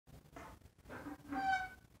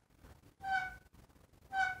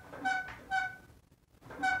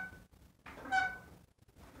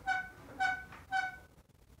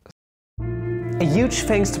A huge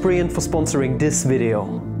thanks to Brian for sponsoring this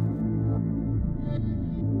video.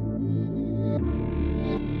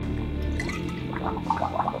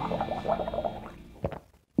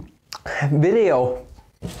 Video.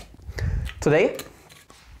 Today,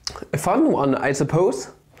 a fun one, I suppose.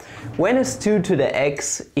 When is 2 to the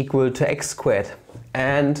x equal to x squared?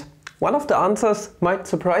 And one of the answers might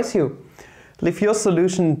surprise you. Leave your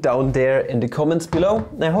solution down there in the comments below.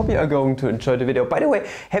 I hope you are going to enjoy the video. By the way,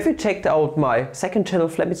 have you checked out my second channel,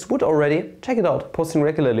 Flammable, already? Check it out, posting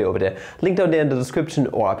regularly over there. Link down there in the description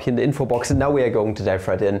or up here in the info box. And now we are going to dive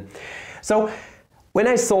right in. So, when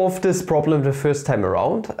I solved this problem the first time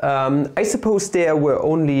around, I suppose there were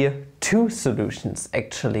only 2 solutions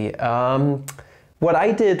actually. What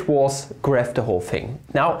I did was graph the whole thing.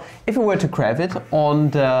 Now, if we were to graph it,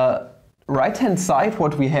 on the right-hand side,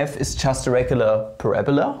 what we have is just a regular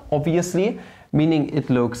parabola, obviously, meaning it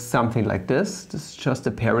looks something like this. This is just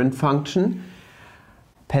a parent function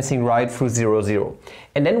passing right through 0, 0.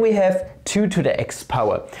 And then we have 2 to the x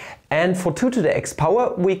power. And for 2 to the x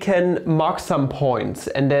power, we can mark some points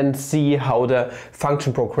and then see how the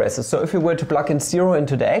function progresses. So if we were to plug in 0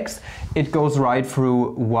 into the x, it goes right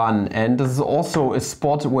through 1. And this is also a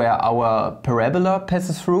spot where our parabola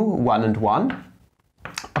passes through, 1 and 1.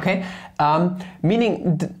 Okay,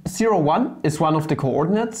 meaning 0, 1 is one of the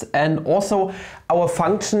coordinates, and also our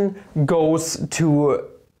function goes to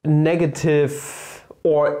negative,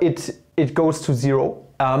 or it goes to 0.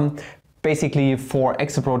 Basically for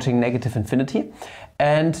x approaching negative infinity,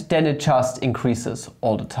 and then it just increases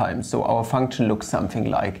all the time. So our function looks something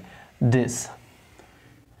like this.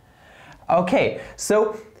 Okay,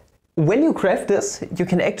 so when you graph this, you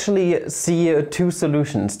can actually see 2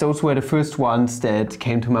 solutions. Those were the first ones that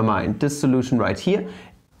came to my mind. This solution right here,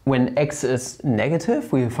 when x is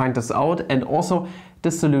negative, we find this out, and also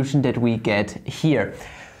the solution that we get here.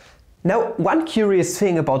 Now, one curious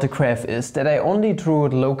thing about the graph is that I only drew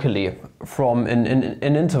it locally from an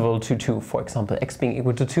interval to 2, for example, x being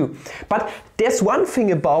equal to 2. But there's one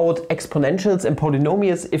thing about exponentials and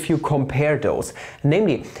polynomials if you compare those.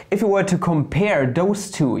 Namely, if you were to compare those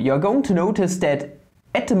two, you're going to notice that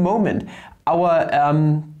at the moment our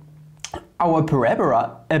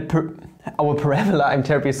parabola, I'm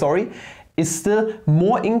terribly sorry, is still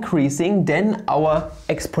more increasing than our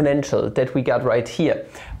exponential that we got right here.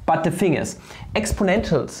 But the thing is,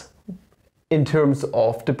 exponentials in terms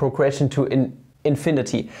of the progression to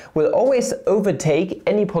infinity will always overtake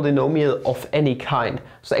any polynomial of any kind.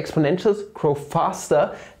 So exponentials grow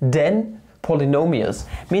faster than polynomials.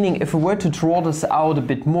 Meaning, if we were to draw this out a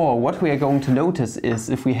bit more, what we are going to notice is,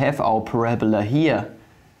 if we have our parabola here,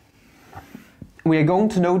 we are going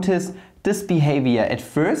to notice this behavior at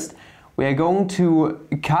first. We are going to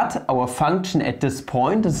cut our function at this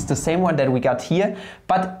point. This is the same one that we got here.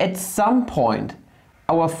 But at some point,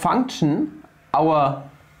 our function, our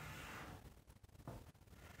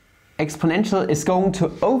exponential, is going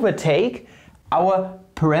to overtake our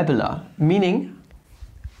parabola. Meaning,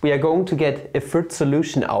 we are going to get a third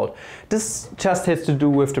solution out. This just has to do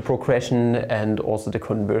with the progression and also the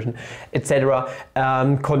conversion, etc.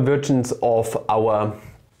 Convergence of our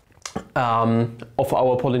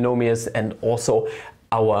polynomials and also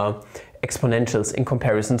our exponentials in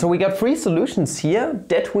comparison. So we got 3 solutions here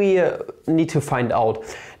that we need to find out.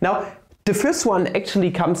 Now, the first one actually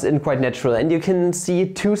comes in quite natural, and you can see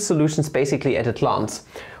 2 solutions basically at a glance.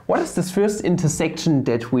 What is this first intersection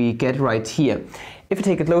that we get right here? If you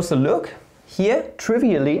take a closer look, here,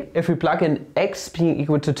 trivially, if we plug in x being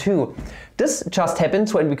equal to 2, this just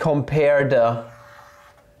happens when we compare the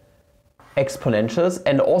exponentials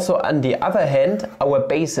and also on the other hand our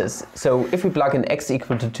bases. So if we plug in x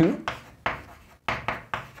equal to 2,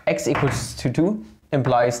 x equals to 2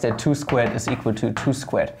 implies that 2 squared is equal to 2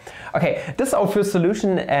 squared. Okay, this is our first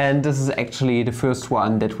solution, and this is actually the first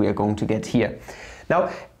one that we are going to get here. Now,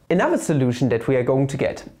 another solution that we are going to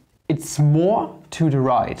get, it's more to the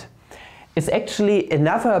right. It's actually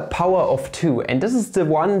another power of 2, and this is the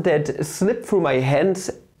one that slipped through my hands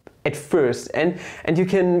at first, and you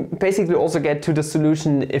can basically also get to the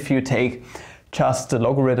solution if you take just the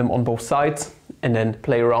logarithm on both sides and then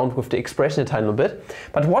play around with the expression a tiny bit.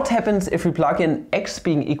 But what happens if we plug in x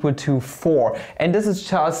being equal to 4? And this is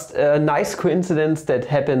just a nice coincidence that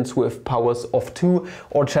happens with powers of 2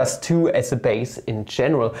 or just 2 as a base in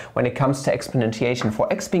general when it comes to exponentiation. For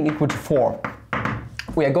x being equal to 4,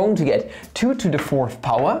 we are going to get 2 to the 4th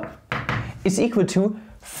power is equal to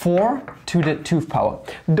 4 to the 2th power.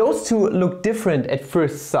 Those two look different at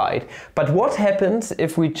first sight, but what happens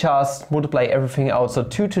if we just multiply everything out? So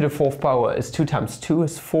 2 to the 4th power is 2 times 2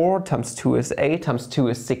 is 4, times 2 is 8, times 2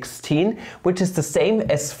 is 16, which is the same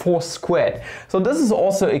as 4 squared. So this is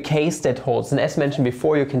also a case that holds, and as mentioned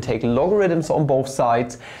before, you can take logarithms on both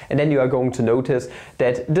sides, and then you are going to notice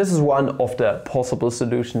that this is one of the possible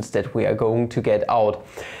solutions that we are going to get out.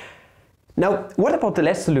 Now, what about the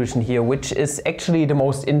last solution here, which is actually the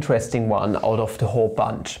most interesting one out of the whole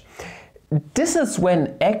bunch? This is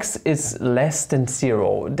when x is less than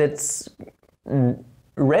 0. That's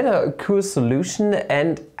rather a cool solution,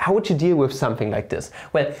 and how would you deal with something like this?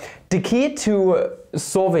 Well, the key to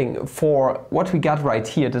solving for what we got right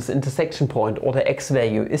here, this intersection point or the x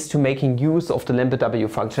value, is to making use of the lambda w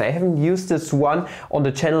function. I haven't used this one on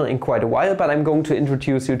the channel in quite a while, but I'm going to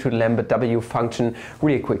introduce you to the lambda w function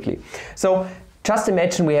really quickly. So just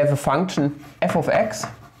imagine we have a function f of x.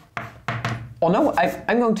 Oh no,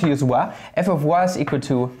 I'm going to use y. F of y is equal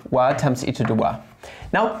to y times e to the y.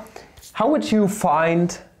 Now, how would you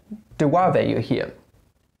find the y value here?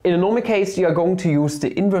 In a normal case, you are going to use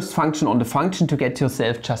the inverse function on the function to get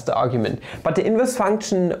yourself just the argument. But the inverse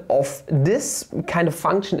function of this kind of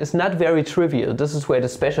function is not very trivial. This is where the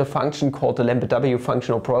special function called the lambda w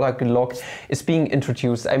function or product log is being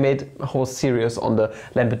introduced. I made a whole series on the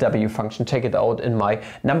lambda w function. Check it out in my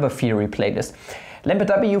number theory playlist. Lambda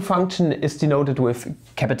w function is denoted with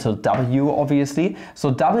capital W, obviously. So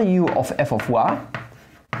w of f of y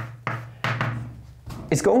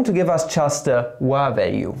is going to give us just the y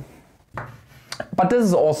value. But this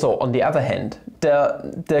is also, on the other hand,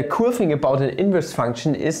 the cool thing about an inverse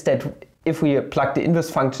function is that if we plug the inverse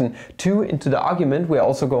function 2 into the argument, we're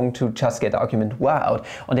also going to just get argument y out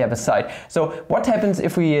on the other side. So what happens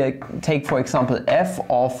if we take, for example, f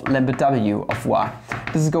of lambda w of y?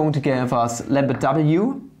 This is going to give us lambda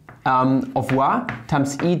w of y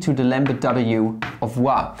times e to the lambda w of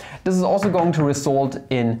y. This is also going to result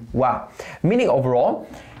in y. Meaning overall,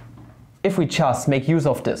 if we just make use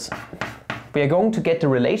of this, we are going to get the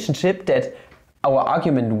relationship that our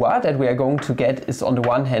argument y that we are going to get is on the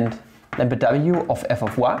one hand lambda w of f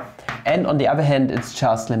of y, and on the other hand it's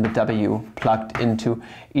just lambda w plugged into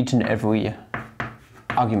each and every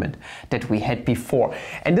argument that we had before.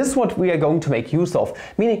 And this is what we are going to make use of.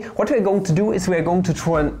 Meaning what we are going to do is we are going to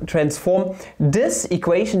transform this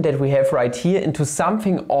equation that we have right here into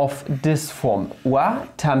something of this form, y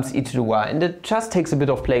times e to the y. And it just takes a bit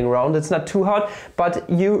of playing around. It's not too hard, but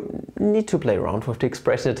you need to play around with the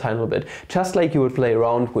expression a tiny bit, just like you would play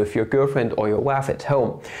around with your girlfriend or your wife at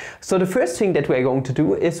home. So the first thing that we are going to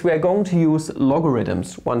do is we are going to use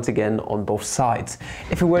logarithms once again on both sides.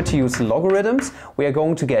 If we were to use logarithms, we are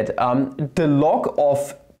going to get the log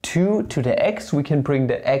of 2 to the x, we can bring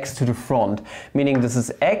the x to the front, meaning this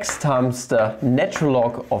is x times the natural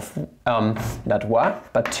log of not y,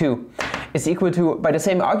 but 2 is equal to, by the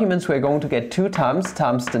same arguments, we're going to get 2 times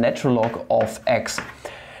the natural log of x.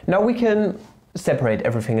 Now we can separate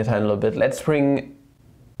everything a tiny little bit. Let's bring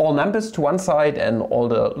all numbers to one side and all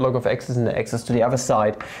the log of x's and the x's to the other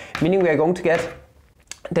side, meaning we are going to get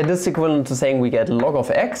that this is equivalent to saying we get log of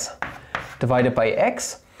x divided by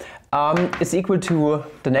x is equal to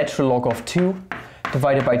the natural log of 2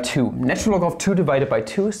 divided by 2. Natural log of 2 divided by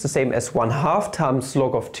 2 is the same as 1/2 times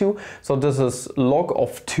log of 2. So this is log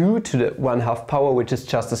of 2 to the 1/2 power, which is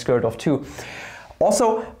just the square root of 2.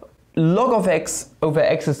 Also, log of x over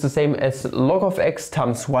x is the same as log of x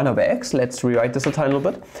times 1 over x. Let's rewrite this a tiny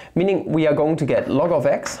little bit. Meaning we are going to get log of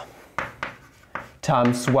x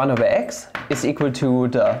times 1 over x is equal to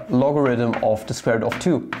the logarithm of the square root of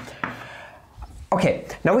 2. Okay,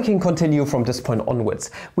 now we can continue from this point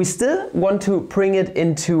onwards. We still want to bring it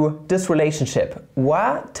into this relationship.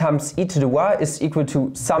 Y times e to the y is equal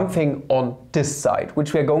to something on this side,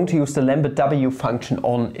 which we are going to use the lambda w function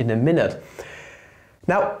on in a minute.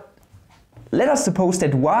 Now, let us suppose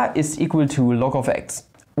that y is equal to log of x.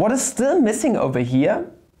 What is still missing over here,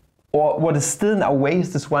 or what is still in our way,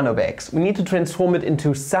 is this 1 over x. We need to transform it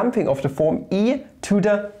into something of the form e to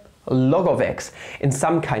the log of x in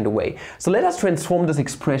some kind of way. So let us transform this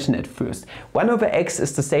expression at first. 1 over x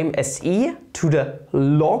is the same as e to the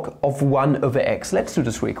log of 1 over x. Let's do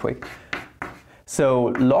this really quick.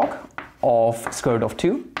 So log of square root of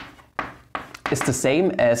 2 is the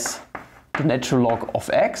same as the natural log of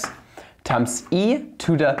x times e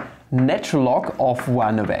to the natural log of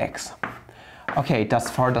 1 over x. Okay, thus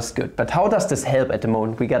far that's good, but how does this help at the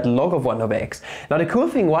moment? We got log of 1 over x. Now the cool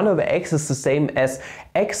thing, 1 over x is the same as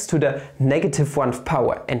x to the negative 1th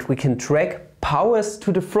power, and we can drag powers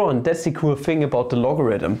to the front. That's the cool thing about the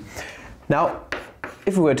logarithm. Now,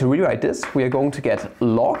 if we were to rewrite this, we are going to get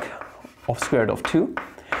log of square root of 2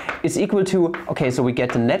 is equal to, okay, so we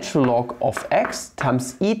get the natural log of x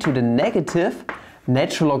times e to the negative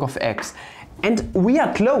natural log of x. And we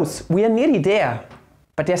are close, we are nearly there,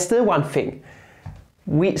 but there's still one thing.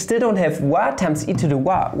 We still don't have y times e to the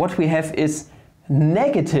y. What we have is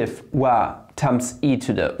negative y times e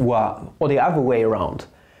to the y, or the other way around.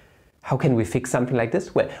 How can we fix something like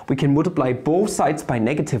this? Well, we can multiply both sides by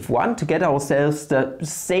 -1 to get ourselves the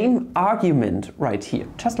same argument right here.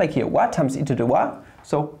 Just like here, y times e to the y,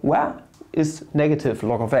 so y is negative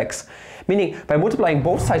log of x. Meaning, by multiplying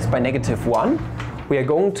both sides by -1, we are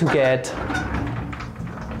going to get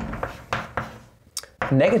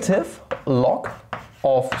negative log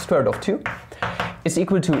of square root of 2 is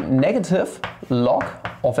equal to negative log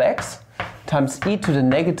of x times e to the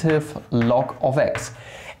negative log of x.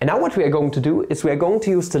 And now what we are going to do is we are going to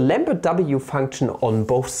use the Lambert W function on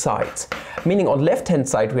both sides. Meaning on the left hand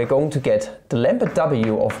side we are going to get the Lambert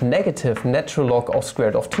W of negative natural log of square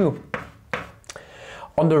root of 2.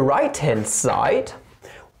 On the right hand side,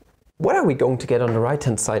 what are we going to get on the right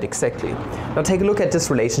hand side exactly? Now take a look at this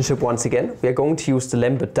relationship once again. We are going to use the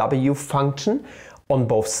Lambert W function on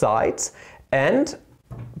both sides, and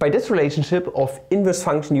by this relationship of inverse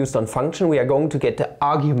function used on function, we are going to get the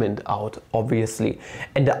argument out, obviously.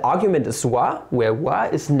 And the argument is y, where y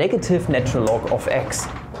is negative natural log of x.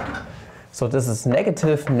 So this is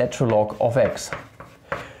negative natural log of x.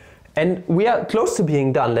 And we are close to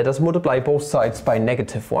being done. Let us multiply both sides by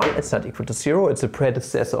 -1. It's not equal to 0, it's a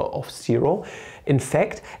predecessor of 0, in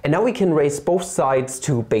fact. And now we can raise both sides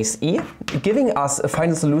to base e, giving us a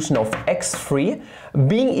final solution of x3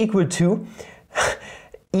 being equal to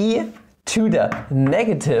e to the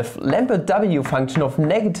negative Lambert W function of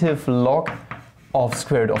negative log of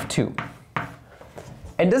square root of 2.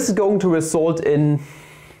 And this is going to result in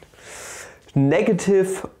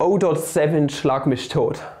negative 0.7 Schlag mich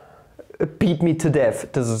tot. Beat me to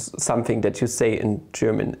death. This is something that you say in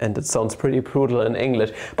German and it sounds pretty brutal in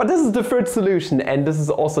English. But this is the third solution and this is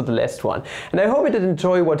also the last one. And I hope you did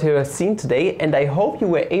enjoy what you have seen today, and I hope you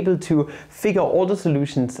were able to figure all the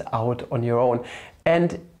solutions out on your own.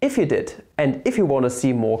 And if you did, and if you want to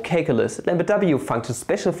see more calculus, Lambert W functions,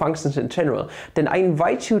 special functions in general, then I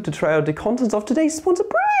invite you to try out the contents of today's sponsor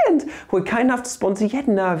Brilliant, who are kind enough to sponsor yet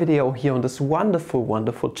another video here on this wonderful,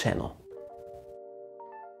 wonderful channel.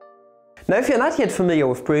 Now, if you're not yet familiar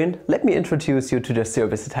with Brilliant, let me introduce you to the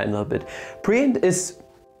service a tiny little bit. Brilliant is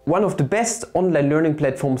one of the best online learning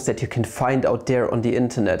platforms that you can find out there on the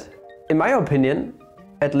internet. In my opinion,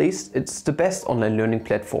 at least, it's the best online learning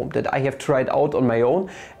platform that I have tried out on my own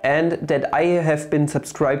and that I have been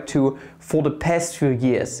subscribed to for the past few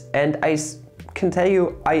years. And I can tell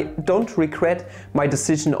you, I don't regret my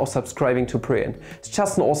decision of subscribing to Brilliant. It's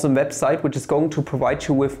just an awesome website which is going to provide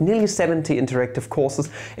you with nearly 70 interactive courses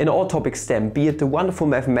in all topics STEM, be it the wonderful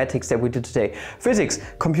mathematics that we did today, physics,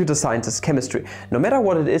 computer sciences, chemistry. No matter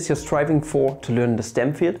what it is you're striving for to learn in the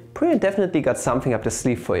STEM field, Brilliant definitely got something up the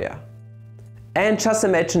sleeve for you. And just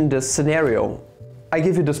imagine this scenario. I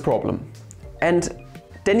give you this problem. And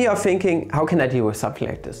then you are thinking, how can I deal with something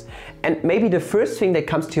like this? And maybe the first thing that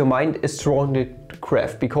comes to your mind is drawing the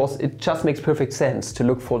graph, because it just makes perfect sense to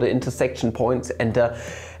look for the intersection points and the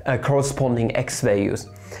corresponding x values.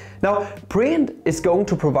 Now, Brilliant is going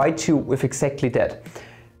to provide you with exactly that.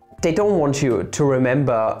 They don't want you to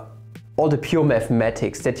remember all the pure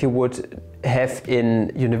mathematics that you would have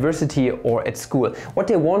in university or at school. What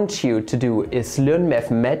they want you to do is learn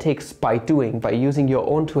mathematics by using your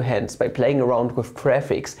own two hands, by playing around with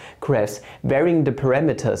graphs, varying the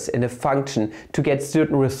parameters in a function to get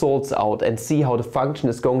certain results out and see how the function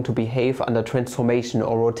is going to behave under transformation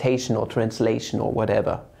or rotation or translation or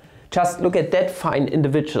whatever. Just look at that fine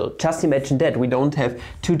individual. Just imagine that. We don't have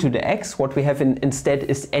 2 to the x. What we have instead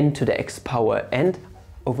is n to the x power. And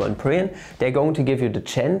over in Brilliant, they're going to give you the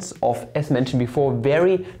chance of, as mentioned before,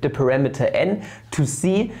 vary the parameter n to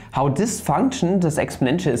see how this function, this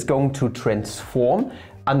exponential, is going to transform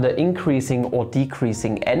under increasing or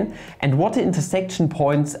decreasing n, and what the intersection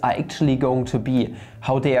points are actually going to be,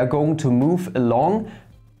 how they are going to move along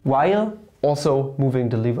while also moving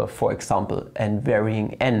the lever, for example, and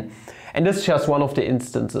varying n. And this is just one of the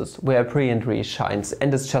instances where Brilliant really shines,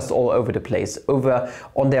 and it's just all over the place. Over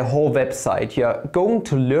on their whole website, you're going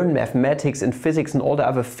to learn mathematics and physics and all the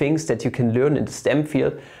other things that you can learn in the STEM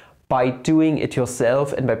field by doing it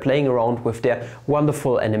yourself and by playing around with their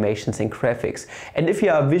wonderful animations and graphics. And if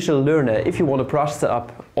you're a visual learner, if you want to brush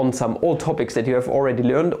up on some old topics that you have already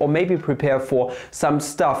learned, or maybe prepare for some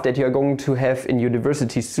stuff that you're going to have in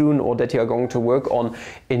university soon or that you're going to work on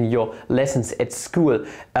in your lessons at school,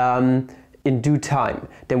 in due time,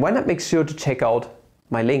 then why not make sure to check out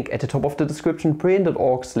my link at the top of the description,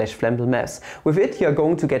 brilliant.org/Flammable Maths. With it, you're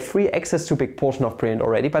going to get free access to a big portion of Brilliant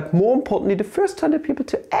already, but more importantly, the first 100 people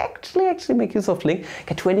to actually make use of the link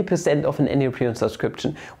get 20% off an annual Brilliant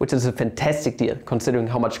subscription, which is a fantastic deal considering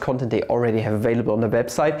how much content they already have available on the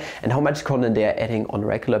website and how much content they are adding on a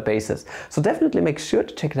regular basis. So definitely make sure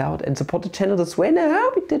to check it out and support the channel this way. And I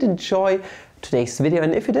hope you did enjoy today's video,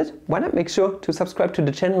 and if you did, why not make sure to subscribe to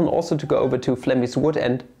the channel and also to go over to Flammy's Wood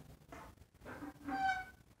and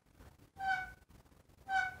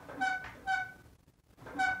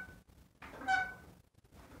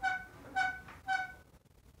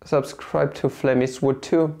subscribe to Flammy's Wood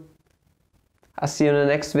too. I'll see you in the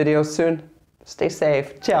next video soon. Stay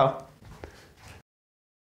safe. Ciao.